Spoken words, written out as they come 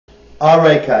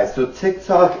Alright guys, so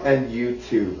TikTok and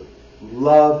YouTube,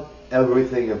 love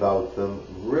everything about them,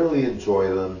 really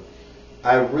enjoy them.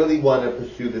 I really want to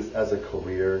pursue this as a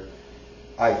career.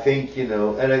 I think, and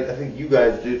I think you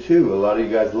guys do too, a lot of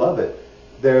you guys love it.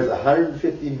 There's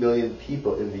 150 million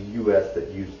people in the US that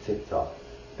use TikTok.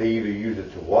 They either use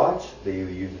it to watch, they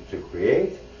either use it to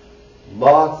create.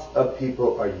 Lots of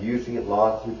people are using it,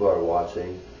 lots of people are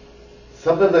watching.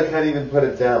 Sometimes I can't even put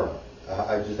it down.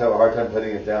 I just have a hard time putting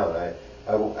it down.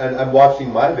 And I'm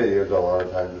watching my videos a lot of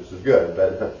times, which is good,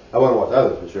 but I want to watch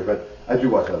others for sure, but I do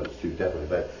watch others too,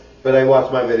 definitely. But I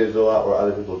watch my videos a lot or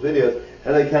other people's videos,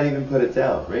 and I can't even put it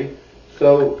down, right?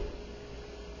 So,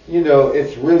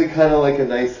 it's really kind of like a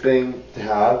nice thing to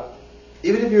have.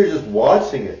 Even if you're just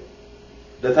watching it,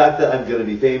 the fact that I'm going to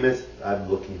be famous, I'm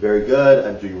looking very good,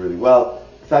 I'm doing really well,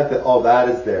 the fact that all that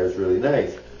is there is really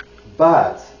nice.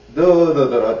 But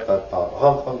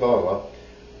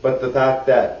the fact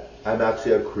that I'm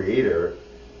actually a creator,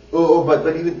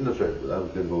 but even, no, sorry, I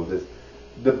was going to go with this.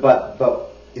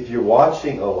 But if you're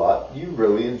watching a lot, you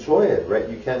really enjoy it, right?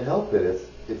 You can't help it.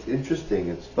 It's interesting,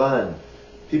 it's fun.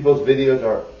 People's videos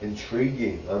are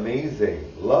intriguing,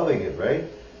 amazing, loving it, right?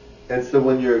 And so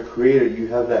when you're a creator, you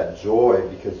have that joy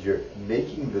because you're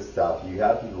making this stuff, you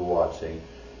have people watching.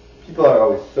 People are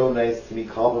always so nice to me,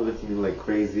 complimenting me like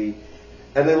crazy.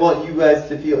 And I want you guys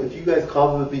to feel, if you guys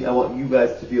compliment me, I want you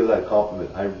guys to feel that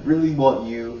compliment. I really want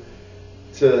you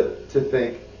to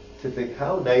think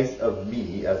how nice of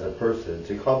me as a person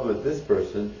to compliment this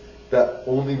person that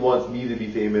only wants me to be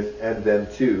famous and them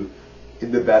too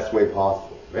in the best way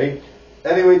possible, right?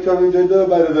 Anyway, talking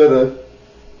to